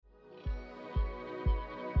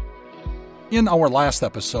In our last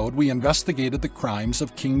episode, we investigated the crimes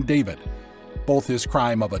of King David, both his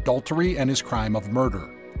crime of adultery and his crime of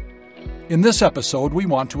murder. In this episode, we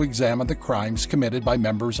want to examine the crimes committed by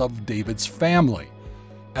members of David's family,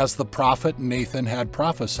 as the prophet Nathan had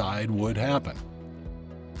prophesied would happen.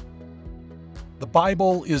 The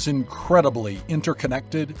Bible is incredibly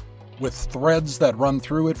interconnected, with threads that run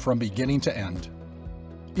through it from beginning to end.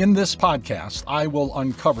 In this podcast, I will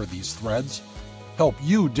uncover these threads, help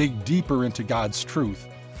you dig deeper into God's truth,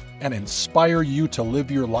 and inspire you to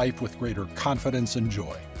live your life with greater confidence and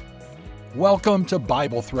joy. Welcome to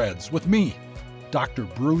Bible Threads with me, Dr.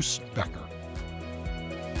 Bruce Becker.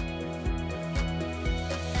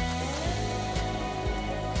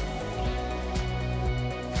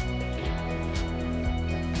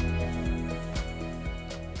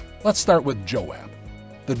 Let's start with Joab,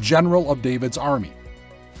 the general of David's army.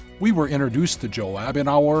 We were introduced to Joab in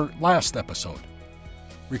our last episode.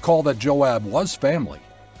 Recall that Joab was family.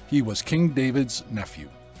 He was King David's nephew.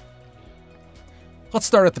 Let's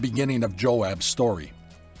start at the beginning of Joab's story.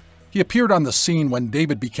 He appeared on the scene when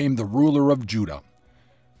David became the ruler of Judah.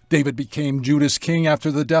 David became Judah's king after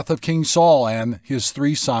the death of King Saul and his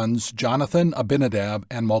three sons, Jonathan, Abinadab,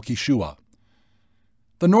 and Malchishua.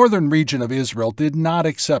 The northern region of Israel did not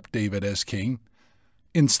accept David as king.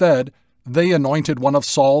 Instead, they anointed one of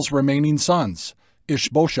Saul's remaining sons,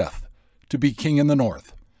 Ishbosheth, to be king in the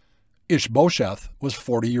north. Ishbosheth was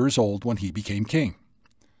 40 years old when he became king.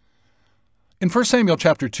 In 1 Samuel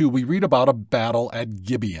chapter 2, we read about a battle at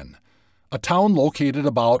Gibeon, a town located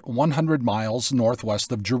about 100 miles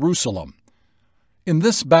northwest of Jerusalem. In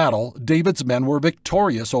this battle, David's men were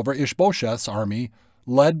victorious over Ishbosheth's army,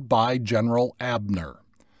 led by General Abner,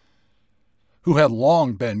 who had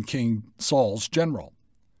long been King Saul's general.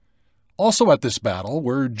 Also at this battle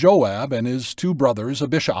were Joab and his two brothers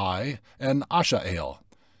Abishai and Asahel.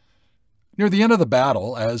 Near the end of the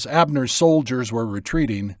battle, as Abner's soldiers were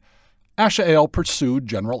retreating, Asahel pursued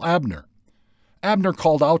General Abner. Abner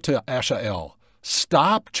called out to Asahel,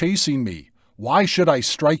 "Stop chasing me! Why should I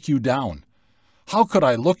strike you down? How could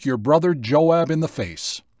I look your brother Joab in the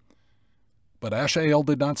face?" But Asahel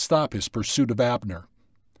did not stop his pursuit of Abner.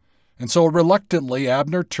 And so reluctantly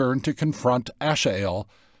Abner turned to confront Asahel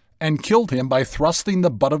and killed him by thrusting the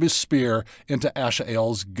butt of his spear into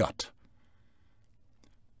Asahel's gut.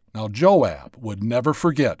 Now Joab would never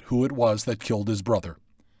forget who it was that killed his brother.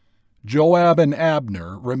 Joab and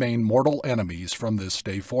Abner remain mortal enemies from this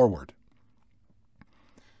day forward.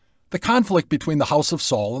 The conflict between the house of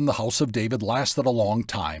Saul and the house of David lasted a long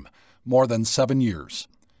time, more than 7 years.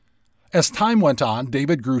 As time went on,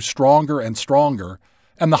 David grew stronger and stronger,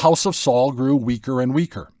 and the house of Saul grew weaker and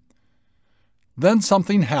weaker. Then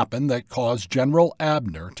something happened that caused General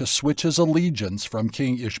Abner to switch his allegiance from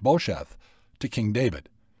King Ishbosheth to King David.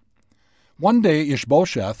 One day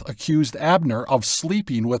Ishbosheth accused Abner of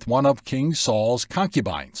sleeping with one of King Saul's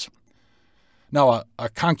concubines. Now, a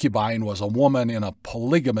concubine was a woman in a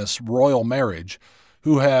polygamous royal marriage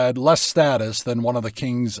who had less status than one of the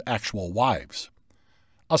king's actual wives.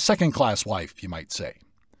 A second-class wife, you might say.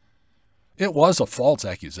 It was a false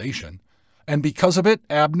accusation, and because of it,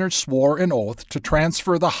 Abner swore an oath to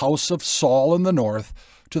transfer the house of Saul in the north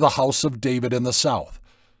to the house of David in the south,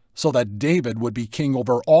 so that David would be king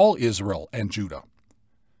over all Israel and Judah.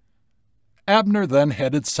 Abner then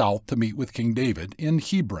headed south to meet with King David in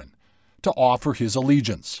Hebron to offer his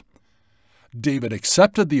allegiance. David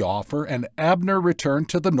accepted the offer, and Abner returned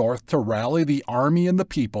to the north to rally the army and the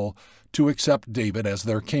people to accept David as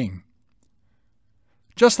their king.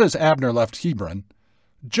 Just as Abner left Hebron,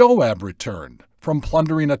 Joab returned from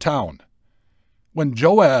plundering a town. When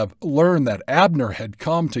Joab learned that Abner had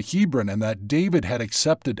come to Hebron and that David had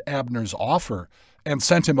accepted Abner's offer and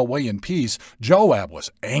sent him away in peace, Joab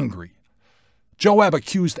was angry. Joab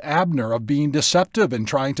accused Abner of being deceptive and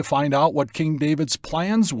trying to find out what King David's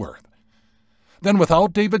plans were. Then,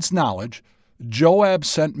 without David's knowledge, Joab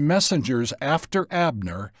sent messengers after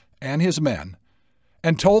Abner and his men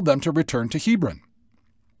and told them to return to Hebron.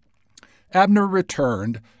 Abner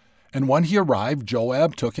returned, and when he arrived,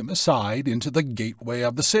 Joab took him aside into the gateway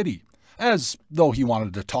of the city, as though he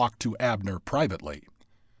wanted to talk to Abner privately.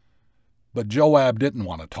 But Joab didn't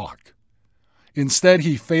want to talk. Instead,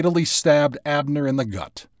 he fatally stabbed Abner in the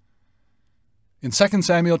gut. In 2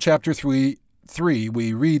 Samuel chapter 3,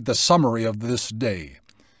 we read the summary of this day.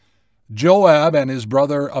 Joab and his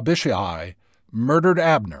brother Abishai murdered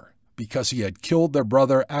Abner because he had killed their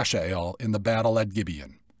brother Asahel in the battle at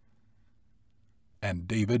Gibeon. And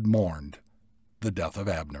David mourned the death of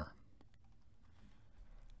Abner.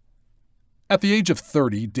 At the age of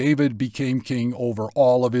 30, David became king over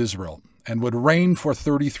all of Israel, and would reign for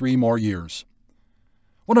 33 more years.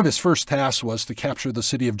 One of his first tasks was to capture the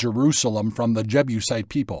city of Jerusalem from the Jebusite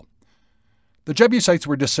people. The Jebusites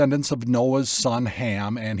were descendants of Noah's son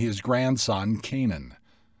Ham and his grandson Canaan.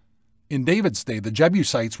 In David's day, the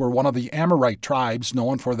Jebusites were one of the Amorite tribes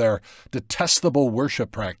known for their detestable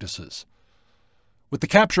worship practices. With the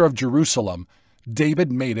capture of Jerusalem,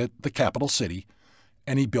 David made it the capital city,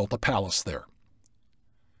 and he built a palace there.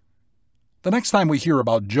 The next time we hear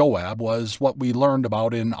about Joab was what we learned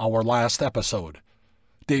about in our last episode,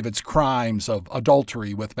 David's crimes of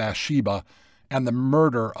adultery with Bathsheba and the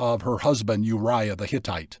murder of her husband Uriah the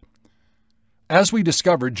Hittite. As we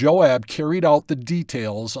discovered, Joab carried out the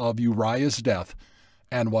details of Uriah's death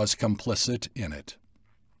and was complicit in it.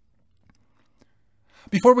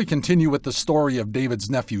 Before we continue with the story of David's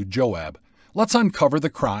nephew Joab, let's uncover the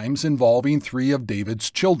crimes involving three of David's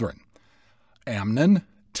children, Amnon,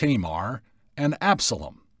 Tamar, and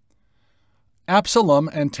Absalom. Absalom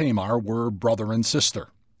and Tamar were brother and sister.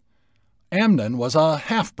 Amnon was a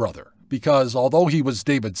half-brother because although he was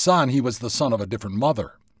David's son, he was the son of a different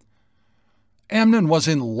mother. Amnon was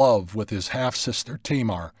in love with his half-sister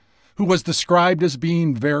Tamar, who was described as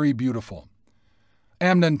being very beautiful.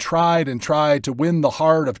 Amnon tried and tried to win the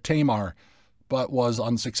heart of Tamar, but was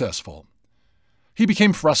unsuccessful. He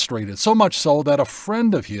became frustrated, so much so that a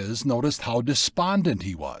friend of his noticed how despondent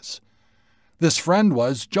he was. This friend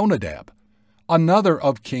was Jonadab, another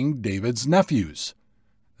of King David's nephews,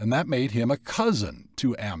 and that made him a cousin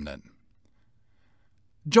to Amnon.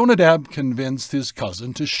 Jonadab convinced his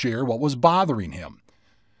cousin to share what was bothering him.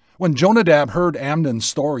 When Jonadab heard Amnon's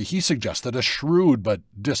story, he suggested a shrewd but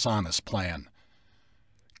dishonest plan.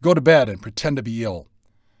 Go to bed and pretend to be ill.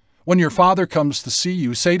 When your father comes to see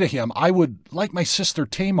you, say to him, I would like my sister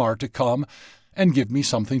Tamar to come and give me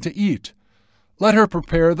something to eat. Let her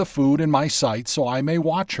prepare the food in my sight so I may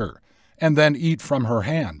watch her, and then eat from her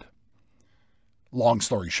hand. Long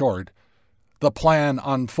story short, the plan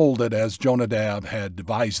unfolded as Jonadab had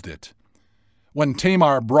devised it. When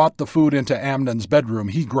Tamar brought the food into Amnon's bedroom,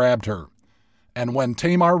 he grabbed her, and when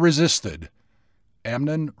Tamar resisted,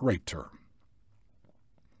 Amnon raped her.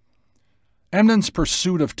 Amnon's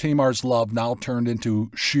pursuit of Tamar's love now turned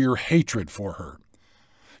into sheer hatred for her.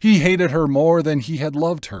 He hated her more than he had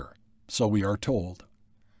loved her, so we are told.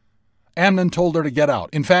 Amnon told her to get out.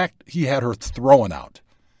 In fact, he had her thrown out.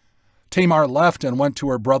 Tamar left and went to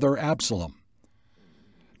her brother Absalom.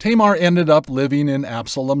 Tamar ended up living in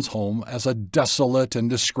Absalom's home as a desolate and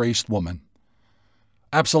disgraced woman.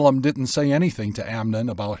 Absalom didn't say anything to Amnon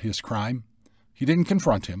about his crime. He didn't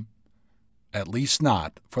confront him, at least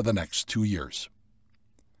not for the next 2 years.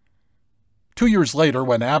 2 years later,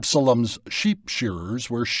 when Absalom's sheep shearers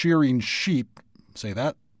were shearing sheep, say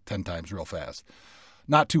that 10 times real fast,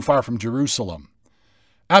 not too far from Jerusalem,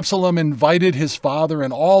 Absalom invited his father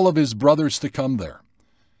and all of his brothers to come there.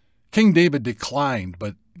 King David declined,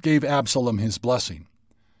 but gave Absalom his blessing.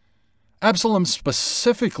 Absalom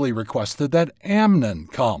specifically requested that Amnon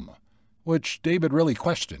come, which David really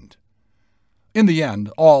questioned. In the end,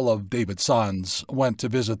 all of David's sons went to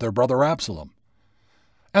visit their brother Absalom.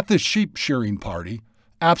 At the sheep shearing party,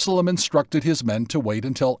 Absalom instructed his men to wait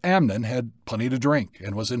until Amnon had plenty to drink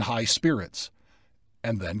and was in high spirits,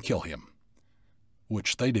 and then kill him,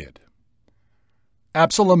 which they did.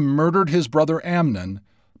 Absalom murdered his brother Amnon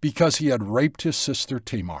because he had raped his sister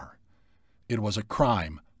Tamar. It was a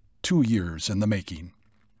crime 2 years in the making.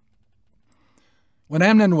 When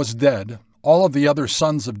Amnon was dead, all of the other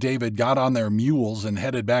sons of David got on their mules and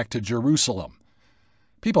headed back to Jerusalem.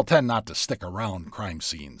 People tend not to stick around crime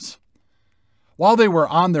scenes. While they were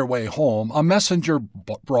on their way home, a messenger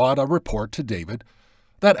brought a report to David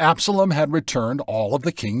that Absalom had returned all of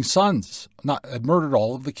the king's sons, had murdered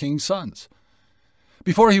all of the king's sons.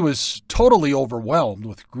 Before he was totally overwhelmed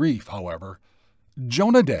with grief, however,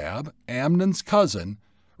 Jonadab, Amnon's cousin,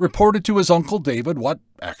 reported to his uncle David what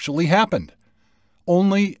actually happened.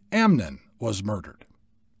 Only Amnon was murdered.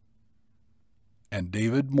 And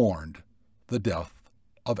David mourned the death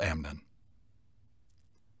of Amnon.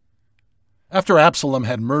 After Absalom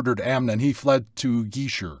had murdered Amnon, he fled to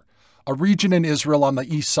Geshur, a region in Israel on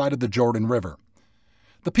the east side of the Jordan River.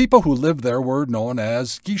 The people who lived there were known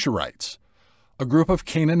as Geshurites, a group of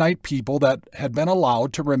Canaanite people that had been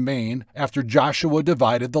allowed to remain after Joshua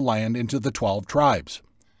divided the land into the 12 tribes.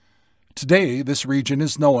 Today, this region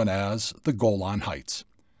is known as the Golan Heights.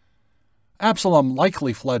 Absalom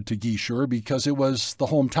likely fled to Geshur because it was the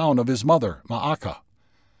hometown of his mother, Maacah.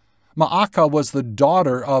 Maacah was the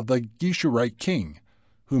daughter of the Geshurite king,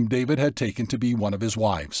 whom David had taken to be one of his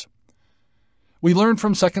wives. We learn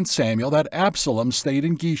from 2 Samuel that Absalom stayed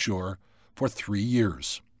in Geshur for 3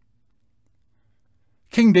 years.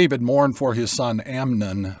 King David mourned for his son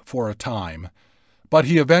Amnon for a time, but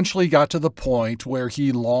he eventually got to the point where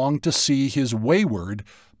he longed to see his wayward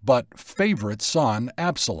but favorite son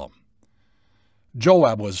Absalom.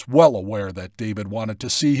 Joab was well aware that David wanted to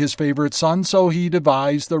see his favorite son, so he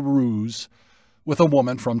devised a ruse with a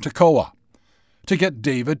woman from Tekoa to get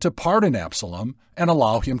David to pardon Absalom and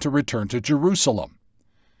allow him to return to Jerusalem.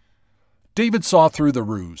 David saw through the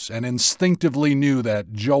ruse and instinctively knew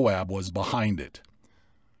that Joab was behind it.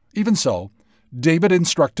 Even so, David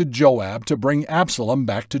instructed Joab to bring Absalom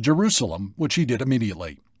back to Jerusalem, which he did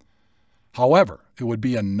immediately. However, it would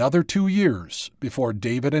be another 2 years before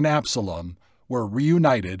David and Absalom were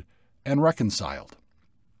reunited and reconciled.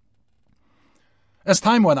 As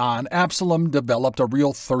time went on, Absalom developed a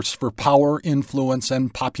real thirst for power, influence,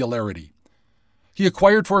 and popularity. He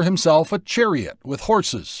acquired for himself a chariot with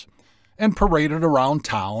horses and paraded around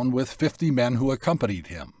town with 50 men who accompanied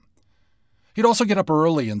him. He'd also get up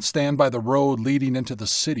early and stand by the road leading into the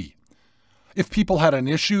city. If people had an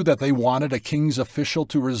issue that they wanted a king's official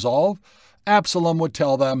to resolve, Absalom would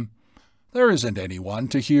tell them, "There isn't anyone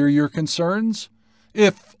to hear your concerns.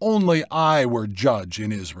 If only I were judge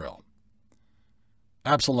in Israel."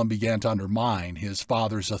 Absalom began to undermine his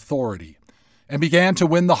father's authority and began to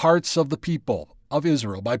win the hearts of the people of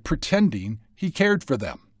Israel by pretending he cared for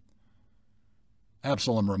them.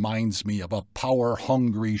 Absalom reminds me of a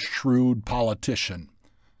power-hungry, shrewd politician,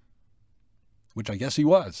 which I guess he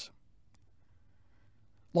was.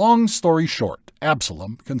 Long story short,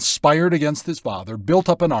 Absalom conspired against his father, built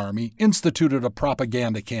up an army, instituted a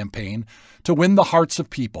propaganda campaign to win the hearts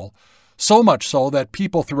of people, so much so that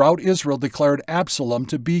people throughout Israel declared Absalom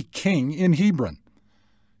to be king in Hebron.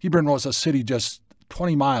 Hebron was a city just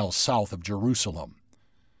 20 miles south of Jerusalem.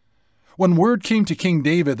 When word came to King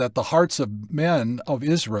David that the hearts of men of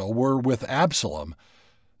Israel were with Absalom,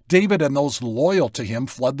 David and those loyal to him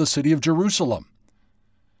fled the city of Jerusalem.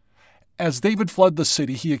 As David fled the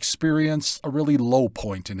city, he experienced a really low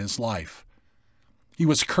point in his life. He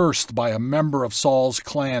was cursed by a member of Saul's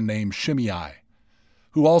clan named Shimei,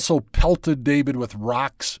 who also pelted David with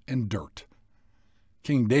rocks and dirt.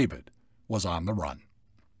 King David was on the run.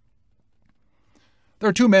 There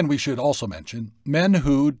are 2 men we should also mention, men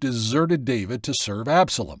who deserted David to serve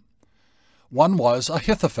Absalom. One was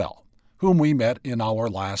Ahithophel, whom we met in our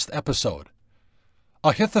last episode.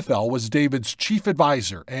 Ahithophel was David's chief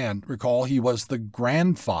advisor, and recall he was the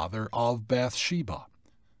grandfather of Bathsheba.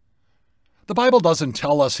 The Bible doesn't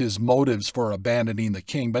tell us his motives for abandoning the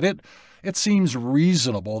king, but it seems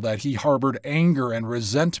reasonable that he harbored anger and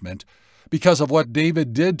resentment because of what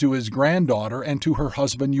David did to his granddaughter and to her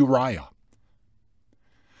husband Uriah.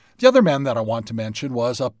 The other man that I want to mention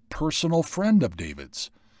was a personal friend of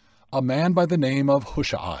David's, a man by the name of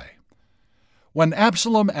Hushai. When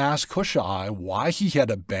Absalom asked Hushai why he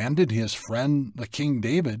had abandoned his friend, the King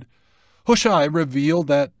David, Hushai revealed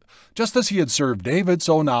that just as he had served David,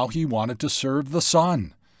 so now he wanted to serve the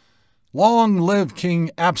son. "Long live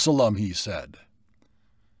King Absalom," he said.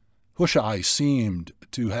 Hushai seemed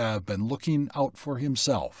to have been looking out for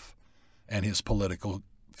himself and his political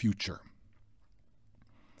future.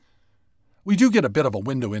 We do get a bit of a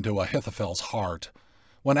window into Ahithophel's heart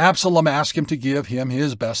when Absalom asked him to give him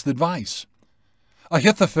his best advice.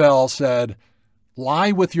 Ahithophel said,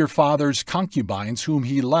 "Lie with your father's concubines whom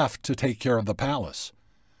he left to take care of the palace.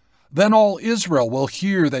 Then all Israel will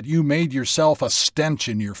hear that you made yourself a stench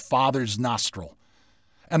in your father's nostril,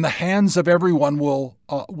 and the hands of everyone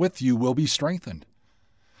with you will be strengthened."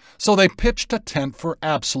 So they pitched a tent for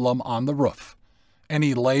Absalom on the roof, and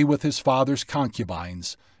he lay with his father's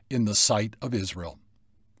concubines in the sight of Israel.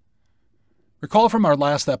 Recall from our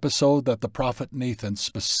last episode that the prophet Nathan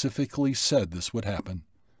specifically said this would happen.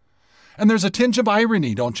 And there's a tinge of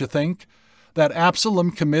irony, don't you think, that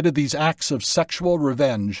Absalom committed these acts of sexual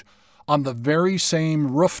revenge on the very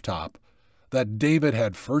same rooftop that David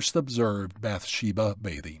had first observed Bathsheba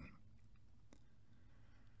bathing.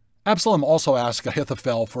 Absalom also asked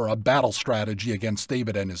Ahithophel for a battle strategy against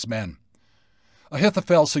David and his men.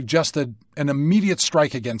 Ahithophel suggested an immediate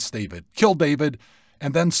strike against David, kill David,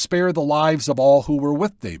 and then spare the lives of all who were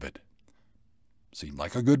with David. Seemed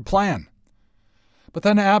like a good plan. But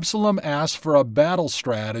then Absalom asked for a battle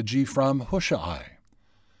strategy from Hushai.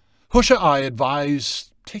 Hushai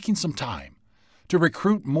advised taking some time to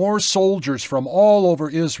recruit more soldiers from all over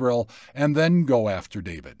Israel and then go after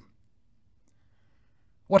David.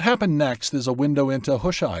 What happened next is a window into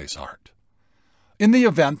Hushai's heart. In the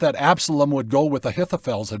event that Absalom would go with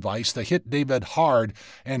Ahithophel's advice to hit David hard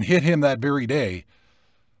and hit him that very day,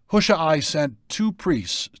 Hushai sent 2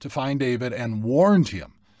 priests to find David and warned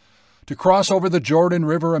him to cross over the Jordan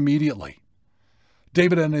River immediately.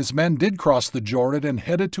 David and his men did cross the Jordan and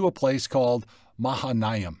headed to a place called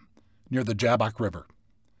Mahanaim, near the Jabbok River.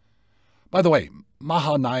 By the way,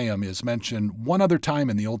 Mahanaim is mentioned one other time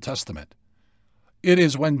in the Old Testament. It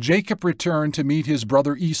is when Jacob returned to meet his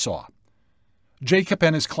brother Esau. Jacob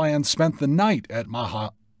and his clan spent the night at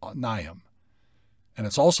Mahanaim, and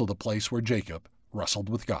it's also the place where Jacob wrestled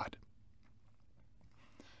with God.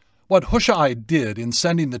 What Hushai did in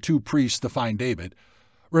sending the two priests to find David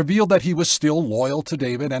revealed that he was still loyal to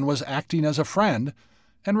David and was acting as a friend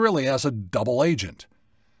and really as a double agent.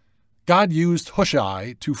 God used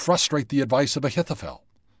Hushai to frustrate the advice of Ahithophel.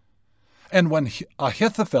 And when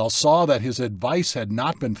Ahithophel saw that his advice had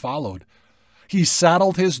not been followed, he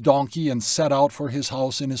saddled his donkey and set out for his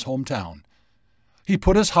house in his hometown. He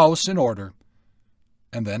put his house in order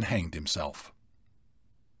and then hanged himself.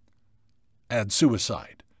 Add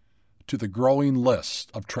suicide to the growing list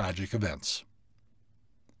of tragic events.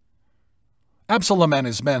 Absalom and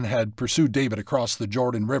his men had pursued David across the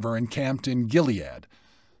Jordan River and camped in Gilead,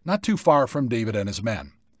 not too far from David and his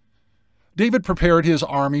men. David prepared his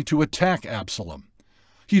army to attack Absalom.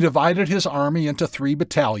 He divided his army into 3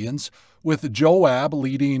 battalions, with Joab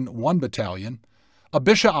leading 1 battalion,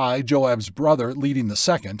 Abishai, Joab's brother, leading the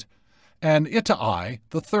 2nd, and Ittai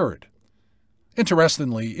the 3rd.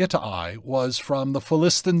 Interestingly, Ittai was from the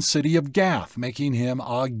Philistine city of Gath, making him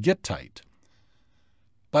a Gittite.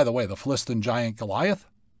 By the way, the Philistine giant Goliath,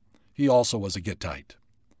 he also was a Gittite.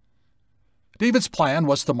 David's plan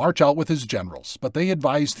was to march out with his generals, but they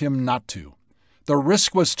advised him not to. The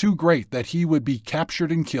risk was too great that he would be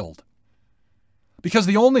captured and killed. Because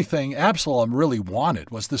the only thing Absalom really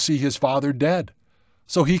wanted was to see his father dead,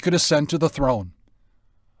 so he could ascend to the throne.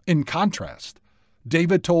 In contrast,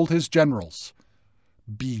 David told his generals,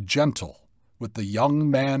 "Be gentle with the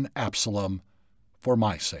young man Absalom for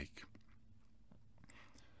my sake."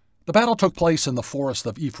 The battle took place in the forest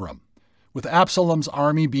of Ephraim, with Absalom's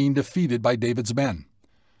army being defeated by David's men.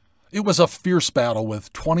 It was a fierce battle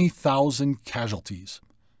with 20,000 casualties.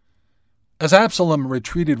 As Absalom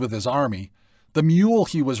retreated with his army, the mule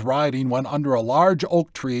he was riding went under a large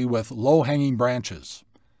oak tree with low-hanging branches.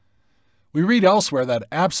 We read elsewhere that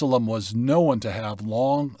Absalom was known to have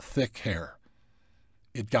long, thick hair.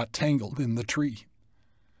 It got tangled in the tree.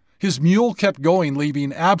 His mule kept going,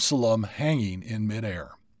 leaving Absalom hanging in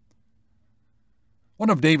midair. One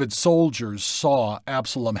of David's soldiers saw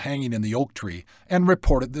Absalom hanging in the oak tree and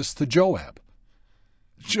reported this to Joab.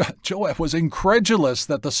 Joab was incredulous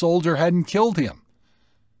that the soldier hadn't killed him.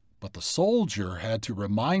 But the soldier had to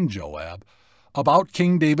remind Joab about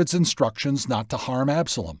King David's instructions not to harm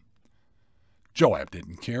Absalom. Joab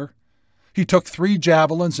didn't care. He took 3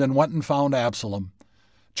 javelins and went and found Absalom.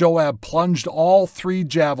 Joab plunged all 3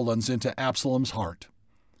 javelins into Absalom's heart.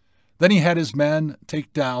 Then he had his men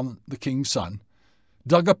take down the king's son,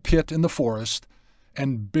 dug a pit in the forest,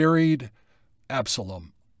 and buried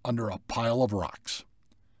Absalom under a pile of rocks.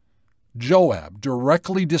 Joab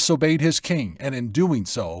directly disobeyed his king, and in doing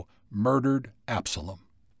so, murdered Absalom.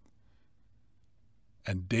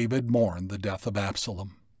 And David mourned the death of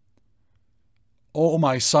Absalom. "Oh,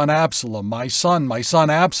 my son Absalom, my son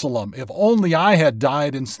Absalom, if only I had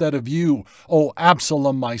died instead of you. Oh,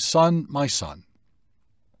 Absalom, my son, my son."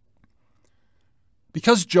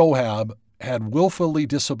 Because Joab had willfully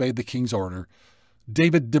disobeyed the king's order,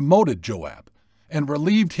 David demoted Joab and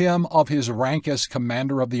relieved him of his rank as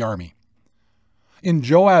commander of the army. In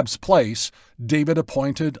Joab's place, David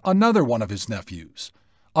appointed another one of his nephews,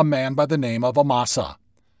 a man by the name of Amasa.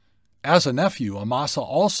 As a nephew, Amasa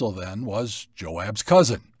also then was Joab's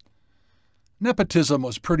cousin. Nepotism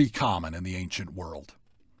was pretty common in the ancient world.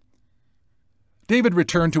 David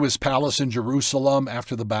returned to his palace in Jerusalem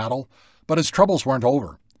after the battle, but his troubles weren't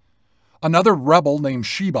over. Another rebel named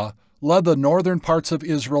Sheba led the northern parts of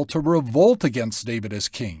Israel to revolt against David as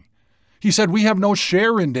king. He said, "We have no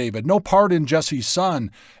share in David, no part in Jesse's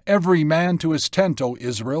son. Every man to his tent, O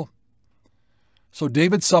Israel." So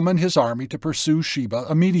David summoned his army to pursue Sheba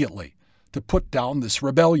immediately, to put down this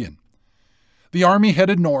rebellion. The army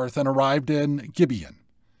headed north and arrived in Gibeon.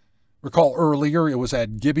 Recall earlier it was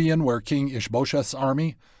at Gibeon where King Ishbosheth's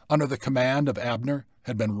army, under the command of Abner,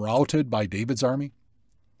 had been routed by David's army.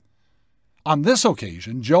 On this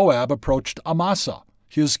occasion, Joab approached Amasa,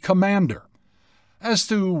 his commander, as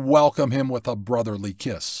to welcome him with a brotherly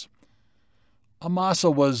kiss. Amasa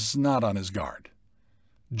was not on his guard.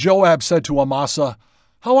 Joab said to Amasa,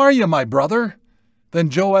 "How are you, my brother?" Then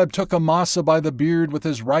Joab took Amasa by the beard with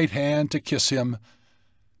his right hand to kiss him,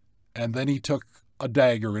 and then he took a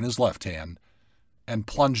dagger in his left hand and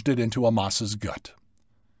plunged it into Amasa's gut.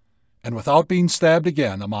 And without being stabbed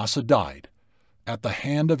again, Amasa died, at the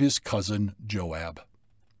hand of his cousin Joab.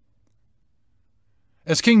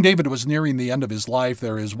 As King David was nearing the end of his life,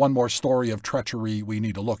 there is one more story of treachery we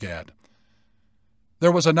need to look at.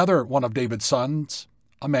 There was another one of David's sons,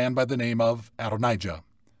 a man by the name of Adonijah.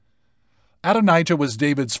 Adonijah was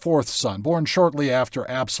David's fourth son, born shortly after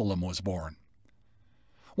Absalom was born.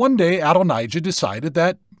 One day, Adonijah decided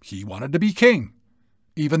that he wanted to be king,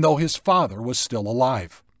 even though his father was still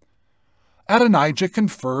alive. Adonijah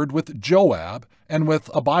conferred with Joab and with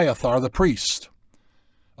Abiathar the priest.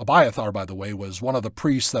 Abiathar, by the way, was one of the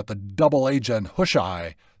priests that the double agent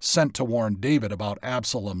Hushai sent to warn David about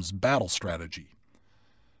Absalom's battle strategy.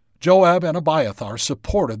 Joab and Abiathar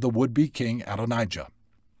supported the would-be king Adonijah.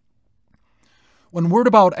 When word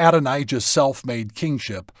about Adonijah's self-made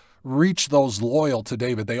kingship reached those loyal to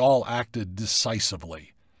David, they all acted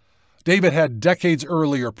decisively. David had decades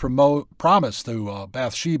earlier promised to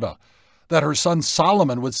Bathsheba that her son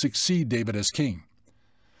Solomon would succeed David as king.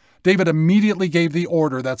 David immediately gave the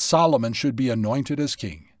order that Solomon should be anointed as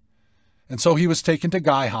king. And so he was taken to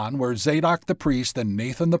Gihon, where Zadok the priest and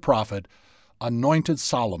Nathan the prophet anointed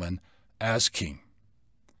Solomon as king.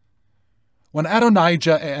 When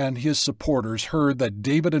Adonijah and his supporters heard that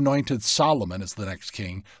David anointed Solomon as the next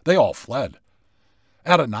king, they all fled.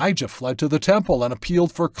 Adonijah fled to the temple and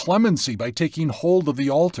appealed for clemency by taking hold of the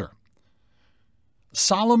altar.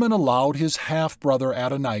 Solomon allowed his half-brother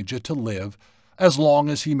Adonijah to live as long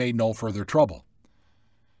as he made no further trouble.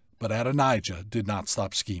 But Adonijah did not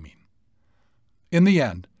stop scheming. In the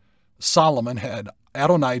end, Solomon had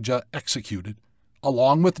Adonijah executed,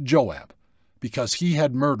 along with Joab, because he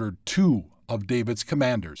had murdered two of David's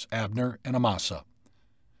commanders, Abner and Amasa,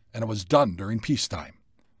 and it was done during peacetime.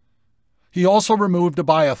 He also removed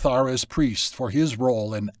Abiathar as priest for his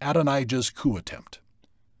role in Adonijah's coup attempt.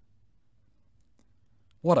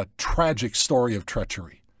 What a tragic story of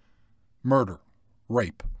treachery. Murder,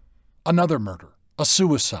 rape, another murder, a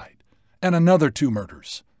suicide, and another two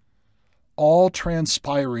murders, all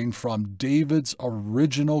transpiring from David's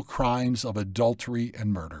original crimes of adultery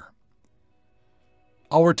and murder.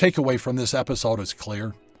 Our takeaway from this episode is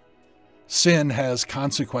clear. Sin has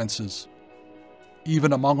consequences,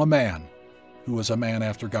 even among a man who is a man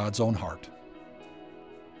after God's own heart.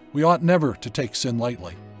 We ought never to take sin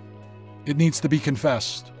lightly. It needs to be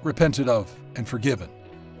confessed, repented of, and forgiven,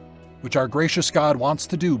 which our gracious God wants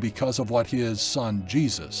to do because of what his Son,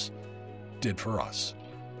 Jesus, did for us.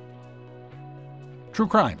 True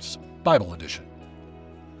Crimes, Bible Edition.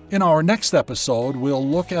 In our next episode, we'll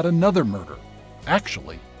look at another murder,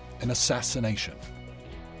 actually an assassination,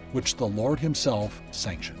 which the Lord himself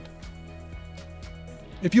sanctioned.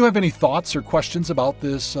 If you have any thoughts or questions about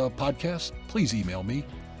this podcast, please email me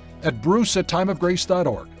at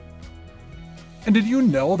bruce@timeofgrace.org. And did you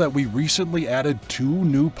know that we recently added 2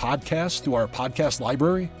 new podcasts to our podcast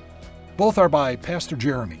library? Both are by Pastor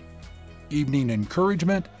Jeremy, Evening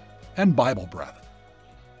Encouragement and Bible Breath.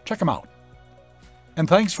 Check them out. And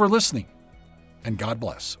thanks for listening, and God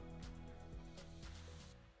bless.